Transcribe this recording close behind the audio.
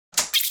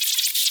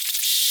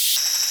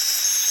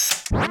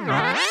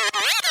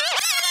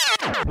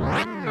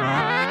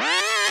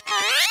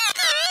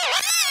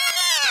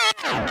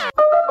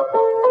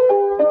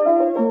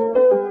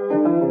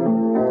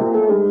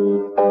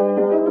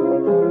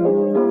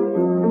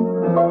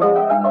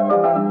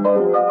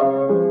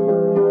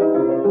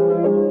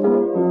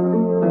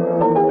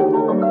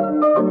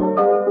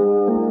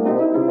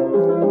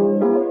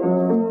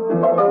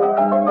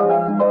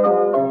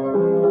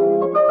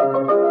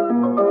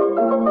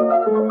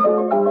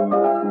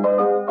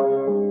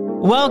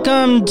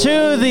Welcome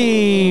to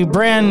the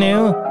brand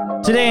new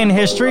Today in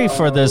History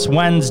for this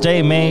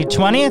Wednesday, May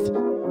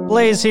 20th.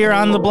 Blaze here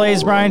on The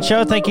Blaze Bryant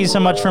Show. Thank you so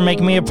much for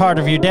making me a part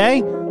of your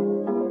day.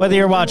 Whether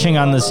you're watching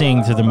on the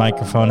Seeing Through the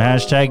Microphone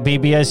hashtag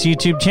BBS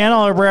YouTube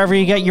channel or wherever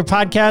you get your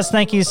podcast,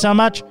 thank you so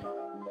much.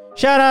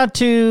 Shout out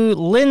to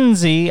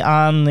Lindsay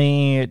on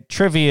the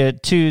Trivia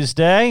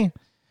Tuesday.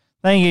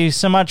 Thank you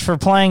so much for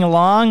playing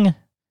along.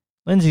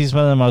 Lindsay's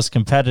one of the most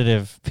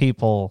competitive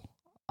people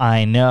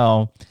I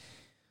know.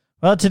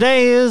 Well,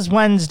 today is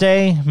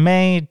Wednesday,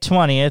 May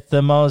 20th,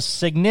 the most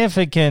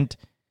significant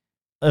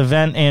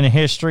event in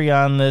history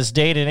on this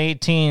date. In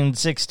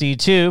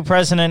 1862,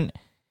 President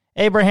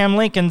Abraham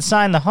Lincoln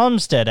signed the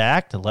Homestead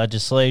Act, a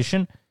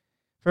legislation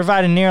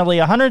providing nearly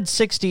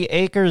 160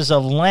 acres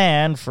of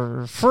land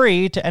for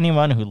free to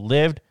anyone who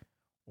lived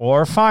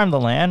or farmed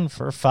the land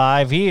for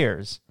 5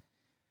 years.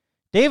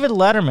 David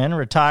Letterman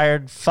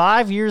retired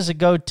 5 years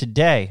ago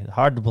today,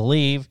 hard to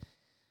believe,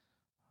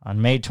 on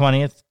May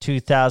 20th,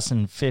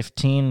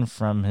 2015,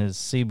 from his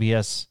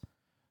CBS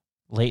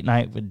Late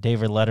Night with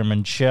David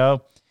Letterman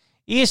show.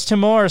 East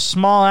Timor, a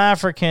small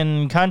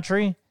African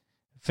country,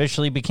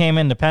 officially became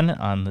independent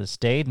on this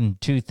date in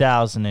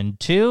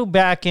 2002.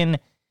 Back in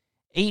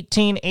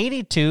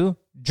 1882,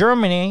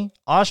 Germany,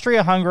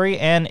 Austria-Hungary,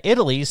 and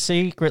Italy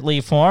secretly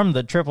formed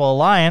the Triple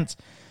Alliance,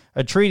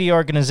 a treaty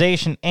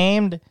organization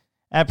aimed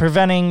at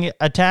preventing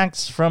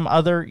attacks from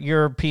other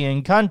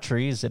European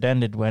countries. It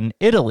ended when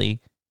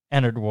Italy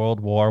entered World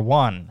War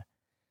I.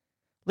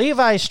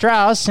 Levi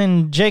Strauss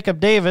and Jacob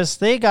Davis,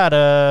 they got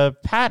a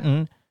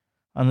patent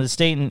on this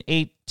date in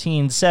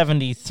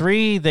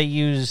 1873. They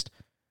used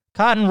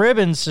cotton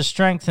ribbons to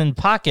strengthen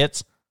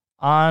pockets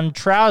on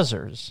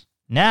trousers.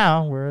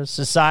 Now we're a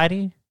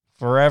society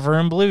forever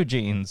in blue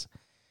jeans.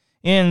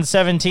 In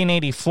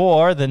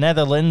 1784, the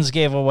Netherlands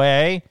gave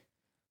away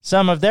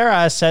some of their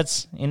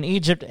assets in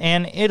Egypt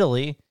and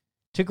Italy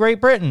to Great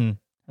Britain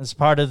as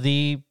part of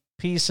the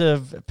Peace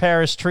of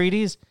Paris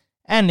treaties,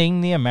 ending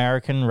the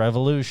American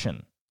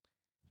Revolution.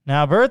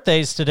 Now,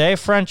 birthdays today.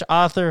 French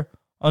author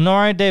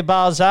Honoré de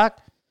Balzac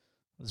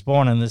was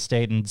born on this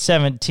date in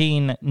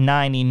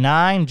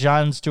 1799.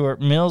 John Stuart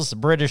Mills, the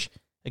British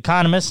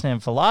economist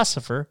and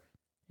philosopher,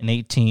 in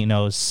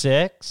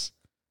 1806.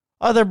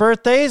 Other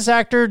birthdays,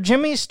 actor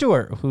Jimmy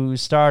Stewart, who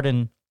starred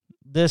in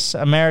This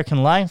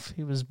American Life.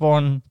 He was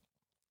born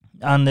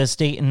on this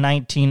date in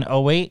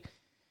 1908.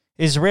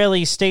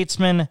 Israeli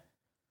statesman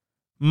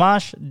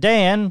Moshe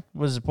Dayan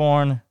was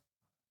born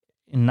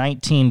in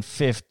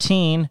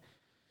 1915.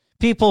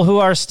 People who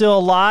are still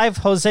alive,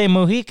 Jose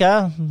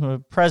Mujica,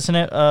 the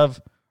president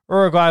of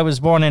Uruguay, was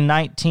born in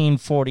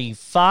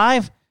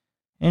 1945.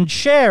 And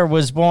Cher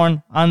was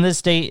born on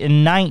this date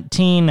in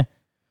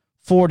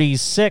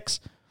 1946.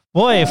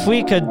 Boy, if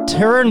we could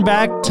turn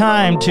back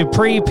time to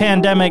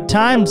pre-pandemic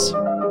times,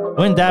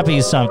 wouldn't that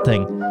be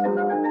something?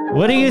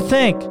 What do you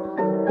think?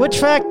 Which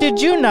fact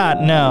did you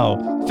not know?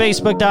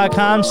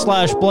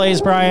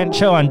 Facebook.com/Blaze Bryant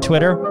Show on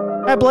Twitter,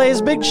 at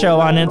Blaze Big Show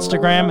on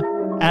Instagram,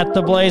 at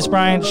The Blaze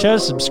Bryant Show.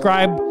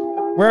 Subscribe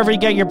wherever you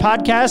get your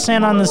podcasts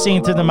and on the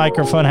Seeing Through the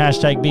Microphone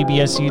hashtag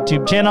BBS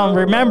YouTube channel. And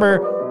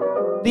remember,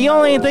 the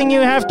only thing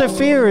you have to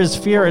fear is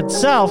fear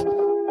itself.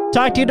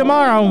 Talk to you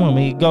tomorrow when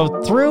we go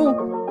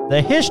through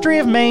the history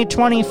of May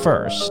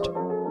 21st.